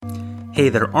Hey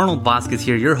there, Arnold Vasquez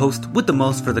here, your host with the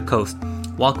most for the coast.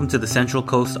 Welcome to the Central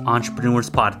Coast Entrepreneurs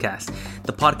Podcast,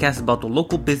 the podcast about the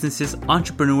local businesses,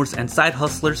 entrepreneurs, and side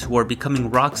hustlers who are becoming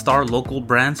rockstar local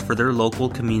brands for their local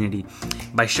community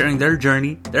by sharing their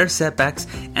journey, their setbacks,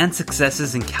 and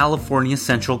successes in California's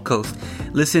Central Coast.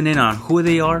 Listen in on who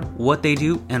they are, what they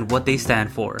do, and what they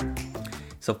stand for.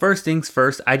 So first things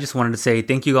first, I just wanted to say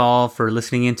thank you all for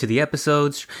listening into the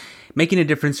episodes, making a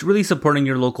difference, really supporting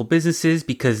your local businesses,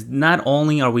 because not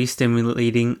only are we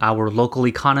stimulating our local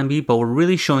economy, but we're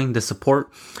really showing the support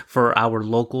for our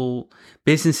local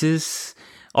businesses,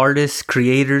 artists,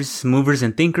 creators, movers,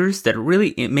 and thinkers that are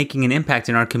really making an impact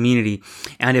in our community.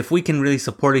 And if we can really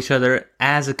support each other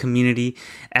as a community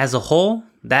as a whole,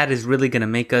 that is really going to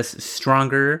make us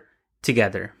stronger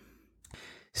together.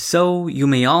 So you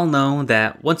may all know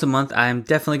that once a month, I'm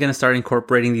definitely going to start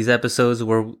incorporating these episodes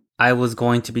where I was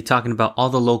going to be talking about all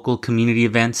the local community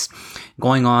events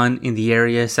going on in the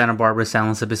area, Santa Barbara, San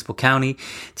Luis Obispo County,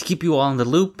 to keep you all in the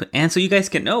loop. And so you guys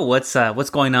can know what's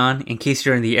going on. In case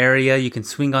you're in the area, you can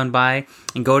swing on by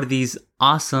and go to these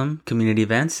awesome community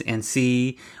events and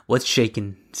see what's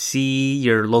shaking. See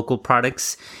your local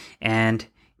products and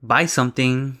buy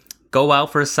something. Go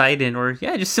out for a sight or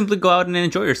just simply go out and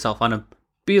enjoy yourself on a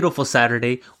beautiful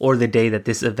Saturday or the day that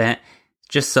this event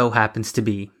just so happens to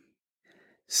be.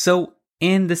 So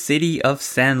in the city of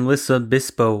San Luis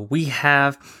Obispo, we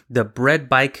have the Bread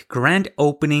Bike grand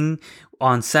opening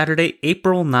on Saturday,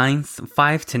 April 9th,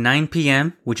 5 to 9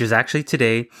 p.m., which is actually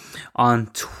today, on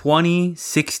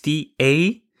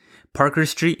 2060A Parker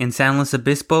Street in San Luis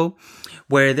Obispo,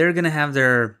 where they're going to have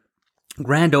their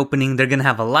grand opening. They're going to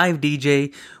have a live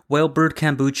DJ, Whalebird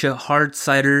Kombucha, hard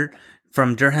cider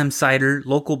from Durham Cider,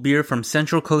 local beer from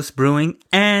Central Coast Brewing,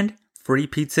 and free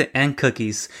pizza and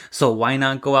cookies. So why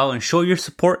not go out and show your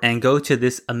support and go to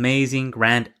this amazing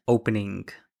grand opening?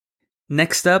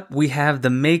 Next up, we have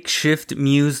the Makeshift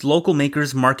Muse Local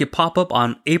Makers Market pop-up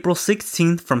on April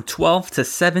 16th from 12 to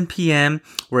 7 p.m.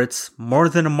 where it's more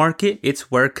than a market,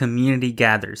 it's where community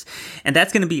gathers. And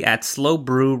that's going to be at Slow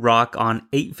Brew Rock on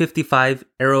 855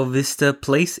 Aero Vista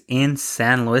Place in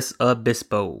San Luis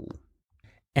Obispo.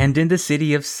 And in the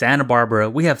city of Santa Barbara,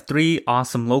 we have 3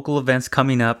 awesome local events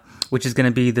coming up, which is going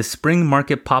to be the Spring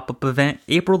Market Pop-Up event,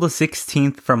 April the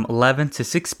 16th from 11 to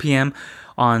 6 p.m.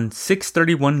 on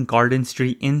 631 Garden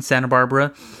Street in Santa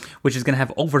Barbara, which is going to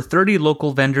have over 30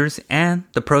 local vendors, and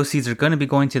the proceeds are going to be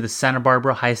going to the Santa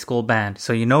Barbara High School Band.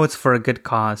 So you know it's for a good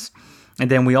cause. And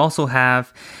then we also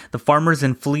have the Farmers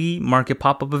and Flea Market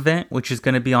Pop-Up event, which is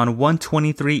going to be on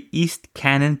 123 East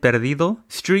Cannon Perdido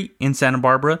Street in Santa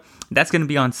Barbara. That's going to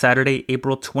be on Saturday,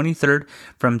 April 23rd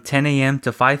from 10 a.m.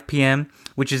 to 5 p.m.,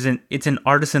 which is it's an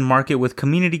artisan market with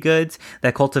community goods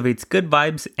that cultivates good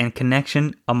vibes and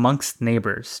connection amongst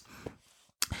neighbors.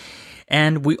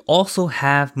 And we also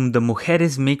have the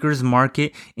Mujeres Makers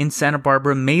Market in Santa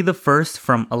Barbara, May the 1st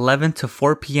from 11 to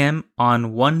 4 p.m.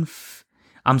 on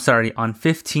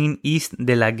 15 East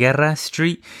de la Guerra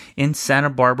Street in Santa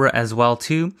Barbara as well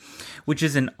too, which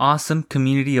is an awesome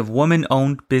community of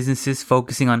women-owned businesses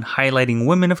focusing on highlighting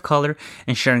women of color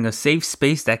and sharing a safe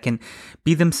space that can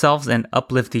be themselves and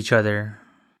uplift each other.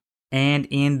 And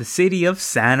in the city of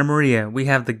Santa Maria, we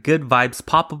have the Good Vibes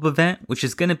pop-up event, which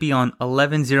is going to be on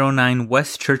 1109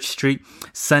 West Church Street,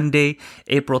 Sunday,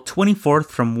 April 24th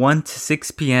from 1 to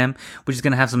 6 p.m., which is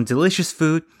going to have some delicious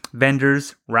food,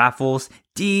 vendors, raffles,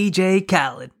 DJ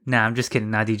Khaled. Nah, I'm just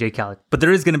kidding, not DJ Khaled. But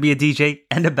there is going to be a DJ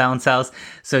and a bounce house,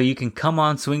 so you can come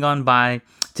on, swing on by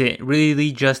to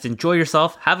really just enjoy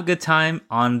yourself, have a good time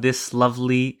on this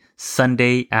lovely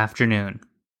Sunday afternoon.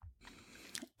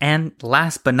 And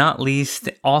last but not least,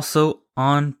 also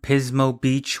on Pismo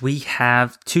Beach, we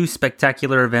have 2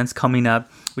 spectacular events coming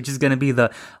up, which is going to be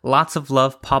the Lots of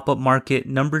Love Pop-Up Market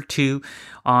number 2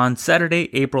 on Saturday,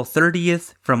 April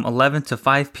 30th from 11 to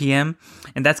 5 p.m.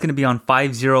 And that's going to be on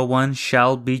 501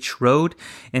 Shell Beach Road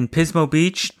in Pismo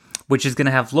Beach, which is going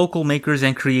to have local makers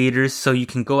and creators, so you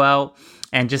can go out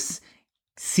and just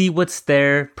see what's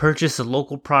there, purchase a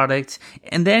local product,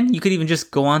 and then you could even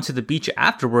just go on to the beach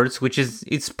afterwards,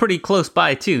 it's pretty close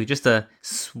by too, just a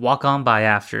walk on by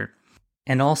after.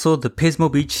 And also the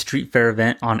Pismo Beach Street Fair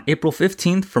event on April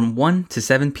 15th from 1 to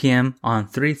 7 p.m. on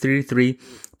 333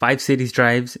 Five Cities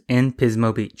Drives in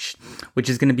Pismo Beach, which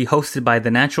is going to be hosted by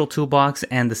the Natural Toolbox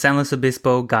and the San Luis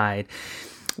Obispo Guide,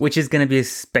 which is going to be a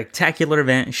spectacular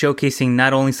event showcasing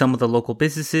not only some of the local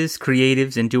businesses,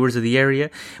 creatives, and doers of the area,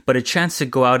 but a chance to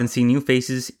go out and see new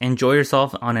faces, enjoy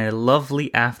yourself on a lovely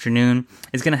afternoon.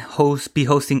 It's going to be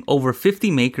hosting over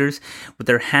 50 makers with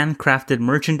their handcrafted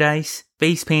merchandise,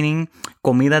 face painting,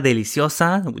 comida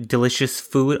deliciosa, delicious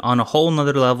food on a whole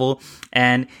nother level.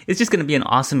 And it's just going to be an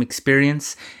awesome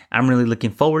experience. I'm really looking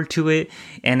forward to it.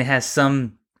 And it has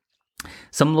some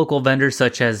local vendors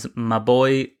such as my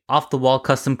boy Off the Wall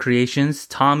Custom Creations,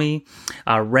 Tommy,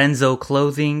 Renzo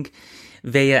Clothing,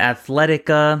 Vea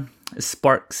Athletica,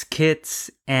 Sparks Kits,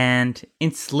 and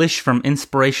Lish from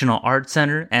Inspirational Art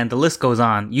Center, and the list goes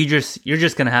on. You're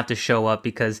just gonna have to show up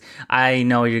because I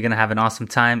know you're gonna have an awesome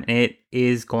time. It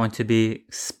is going to be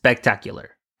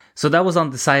spectacular. So that was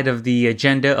on the side of the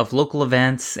agenda of local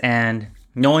events and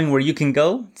knowing where you can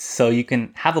go so you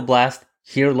can have a blast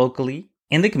here locally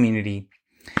in the community.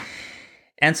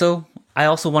 And so I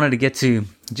also wanted to get to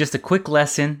just a quick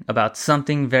lesson about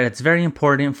something that's very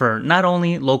important for not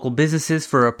only local businesses,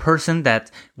 for a person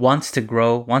that wants to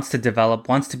grow, wants to develop,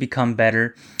 wants to become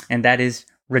better, and that is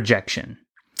rejection.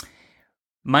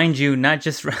 Mind you, not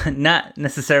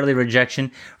necessarily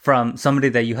rejection from somebody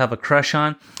that you have a crush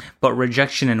on, but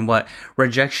rejection in what?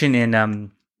 Rejection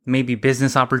in maybe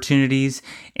business opportunities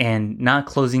and not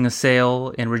closing a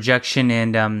sale, and rejection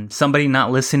and somebody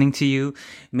not listening to you.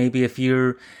 Maybe if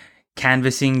you're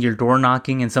canvassing, your door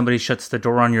knocking, and somebody shuts the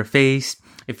door on your face.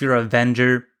 If you're a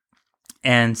vendor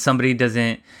and somebody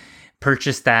doesn't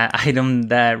purchase that item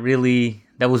that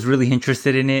was really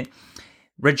interested in it.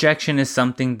 Rejection is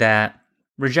something that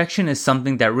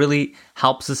really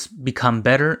helps us become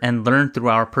better and learn through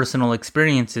our personal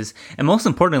experiences. And most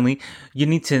importantly, you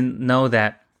need to know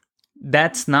that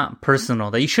that's not personal,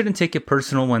 that you shouldn't take it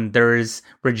personal when there is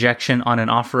rejection on an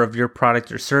offer of your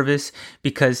product or service,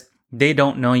 because they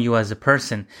don't know you as a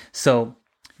person. So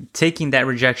taking that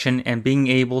rejection and being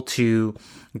able to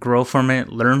grow from it,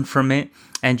 learn from it,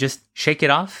 and just shake it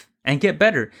off and get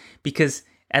better. Because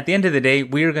at the end of the day,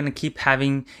 we are going to keep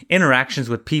having interactions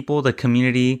with people, the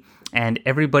community, and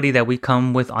everybody that we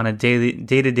come with on a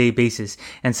day-to-day basis.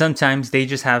 And sometimes they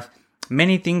just have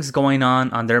many things going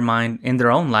on their mind in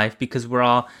their own life, because we're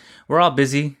all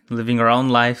busy living our own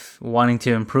life, wanting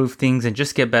to improve things and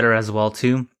just get better as well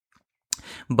too.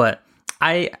 But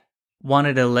I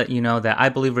wanted to let you know that I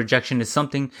believe rejection is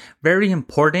something very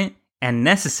important and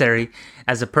necessary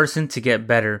as a person to get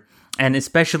better. And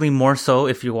especially more so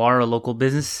if you are a local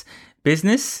business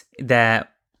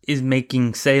that is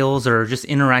making sales or just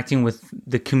interacting with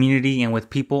the community and with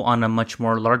people on a much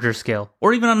more larger scale,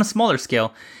 or even on a smaller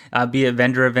scale, be it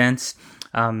vendor events,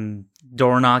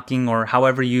 door knocking, or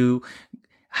however you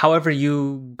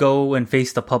go and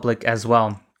face the public as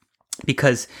well.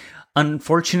 Because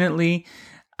unfortunately,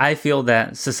 I feel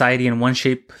that society in one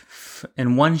shape,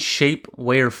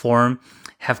 way, or form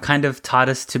have kind of taught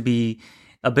us to be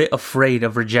a bit afraid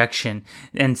of rejection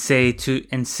and say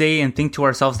and think to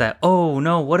ourselves that, oh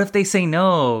no, what if they say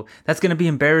no? That's going to be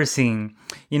embarrassing.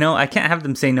 I can't have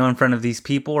them say no in front of these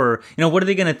people, or, what are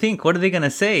they going to think? What are they going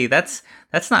to say? That's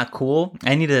not cool.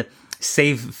 I need to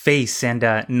save face and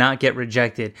not get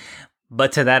rejected.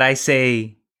 But to that I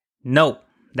say, no,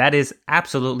 that is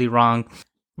absolutely wrong.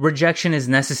 Rejection is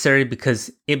necessary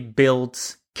because it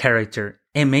builds character.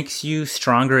 It makes you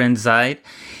stronger inside.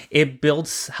 It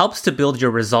helps to build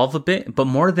your resolve a bit, but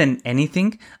more than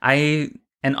anything,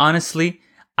 honestly,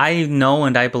 I know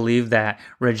and I believe that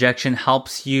rejection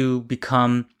helps you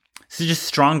become just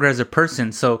stronger as a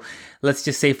person. So let's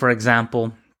just say, for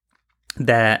example,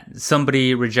 that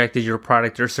somebody rejected your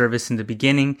product or service in the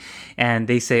beginning and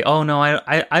they say, oh no,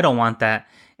 I don't want that.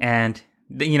 And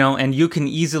you can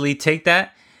easily take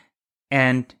that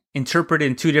and interpret it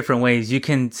in two different ways. You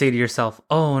can say to yourself,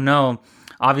 oh no,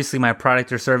 obviously my product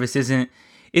or service isn't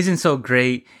so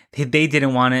great. They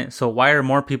didn't want it, so why are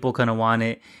more people going to want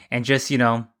it? And just,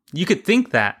 you could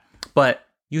think that, but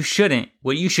you shouldn't.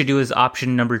 What you should do is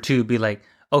option number 2, be like,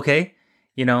 okay,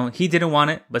 he didn't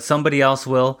want it, but somebody else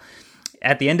will.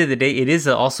 At the end of the day, it is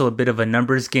also a bit of a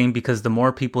numbers game, because the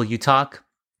more people you talk,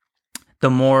 the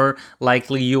more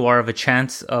likely you are of a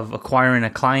chance of acquiring a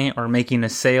client or making a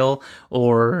sale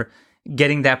or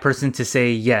getting that person to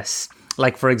say yes.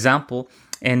 Like, for example,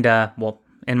 in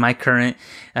my current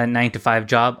 9-to-5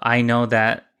 job, I know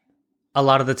that a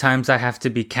lot of the times I have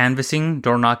to be canvassing,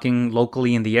 door knocking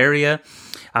locally in the area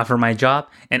for my job.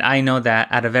 And I know that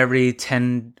out of every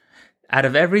 10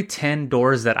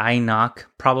 doors that I knock,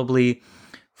 probably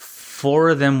 4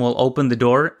 of them will open the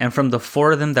door. And from the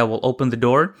 4 of them that will open the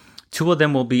door, 2 of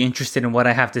them will be interested in what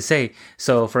I have to say.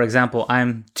 So, for example,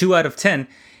 I'm 2 out of 10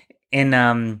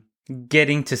 in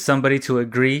getting to somebody to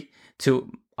agree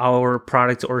to our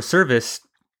product or service.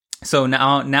 So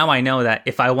now I know that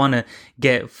if I want to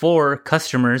get 4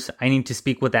 customers, I need to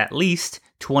speak with at least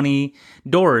 20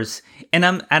 doors. And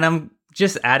I'm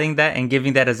just adding that and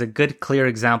giving that as a good, clear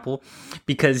example,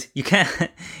 because you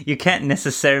can't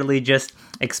necessarily just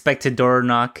expect to door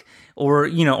knock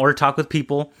or talk with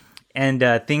people and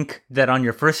think that on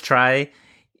your first try,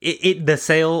 the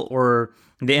sale or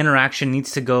the interaction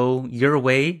needs to go your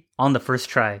way on the first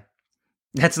try.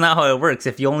 That's not how it works.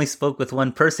 If you only spoke with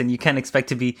one person, you can't expect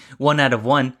to be 1 out of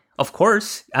 1. Of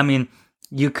course, I mean,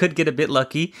 you could get a bit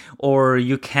lucky, or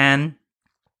you can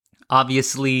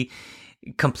obviously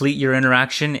complete your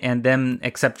interaction and then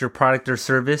accept your product or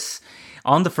service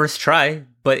on the first try.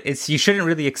 But you shouldn't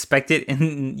really expect it,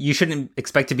 and you shouldn't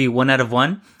expect to be 1 out of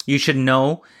 1. You should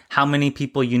know how many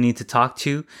people you need to talk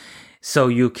to so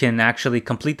you can actually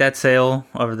complete that sale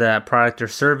of that product or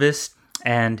service.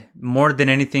 And more than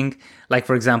anything, like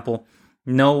for example,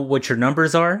 know what your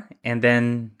numbers are and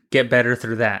then get better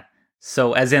through that.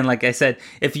 So as in, like I said,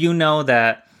 if you know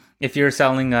that if you're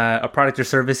selling a product or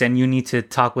service and you need to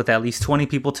talk with at least 20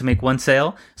 people to make one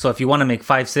sale, so if you want to make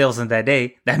 5 sales in that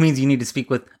day, that means you need to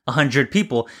speak with 100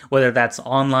 people, whether that's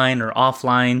online or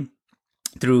offline,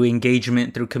 through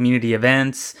engagement, through community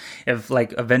events, if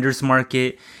like a vendor's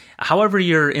market, however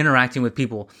you're interacting with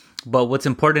people. But what's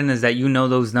important is that you know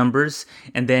those numbers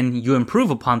and then you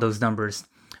improve upon those numbers.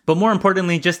 But more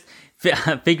importantly, just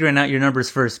figuring out your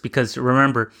numbers first, because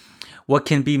remember, what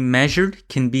can be measured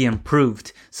can be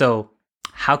improved. So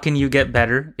how can you get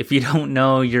better if you don't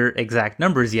know your exact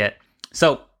numbers yet?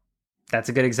 So that's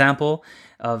a good example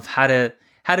of how to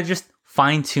just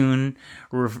fine tune,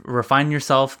 refine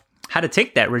yourself, how to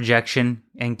take that rejection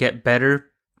and get better.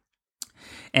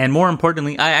 And more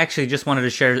importantly, I actually just wanted to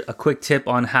share a quick tip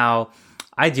on how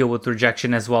I deal with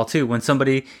rejection as well too. When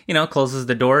somebody, closes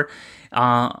the door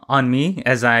on me,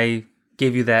 as I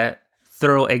gave you that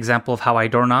thorough example of how I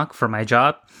door knock for my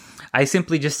job, I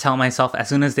simply just tell myself, as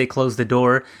soon as they close the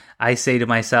door, I say to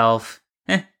myself,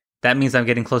 that means I'm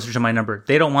getting closer to my number.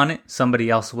 They don't want it, somebody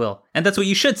else will. And that's what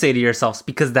you should say to yourselves,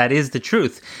 because that is the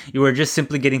truth. You are just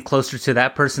simply getting closer to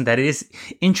that person that is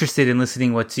interested in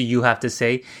listening what you have to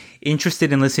say,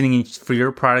 interested in listening for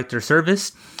your product or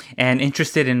service, and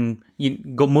interested in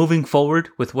moving forward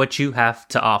with what you have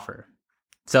to offer.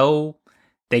 So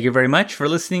thank you very much for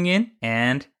listening in,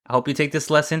 and I hope you take this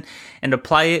lesson and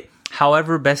apply it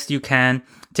however best you can.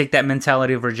 Take that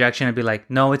mentality of rejection and be like,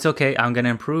 no, it's okay. I'm going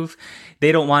to improve.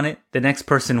 They don't want it. The next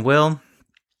person will.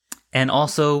 And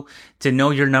also to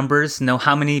know your numbers, know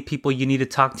how many people you need to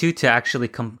talk to actually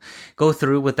go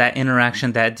through with that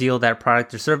interaction, that deal, that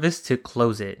product or service to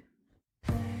close it.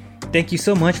 Thank you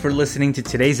so much for listening to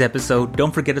today's episode.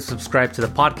 Don't forget to subscribe to the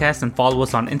podcast and follow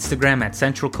us on Instagram at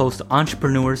Central Coast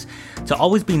Entrepreneurs to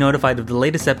always be notified of the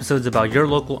latest episodes about your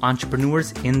local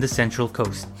entrepreneurs in the Central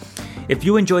Coast. If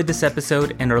you enjoyed this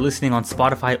episode and are listening on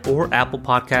Spotify or Apple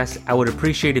Podcasts, I would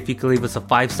appreciate if you could leave us a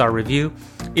 5-star review.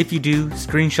 If you do,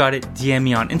 screenshot it, DM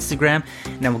me on Instagram,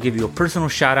 and I will give you a personal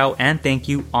shout out and thank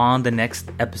you on the next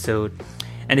episode.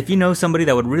 And if you know somebody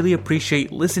that would really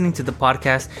appreciate listening to the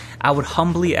podcast, I would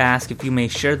humbly ask if you may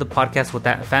share the podcast with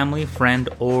that family, friend,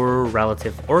 or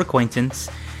relative or acquaintance.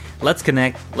 Let's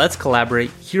connect, let's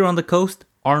collaborate. Here on the coast,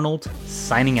 Arnold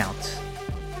signing out.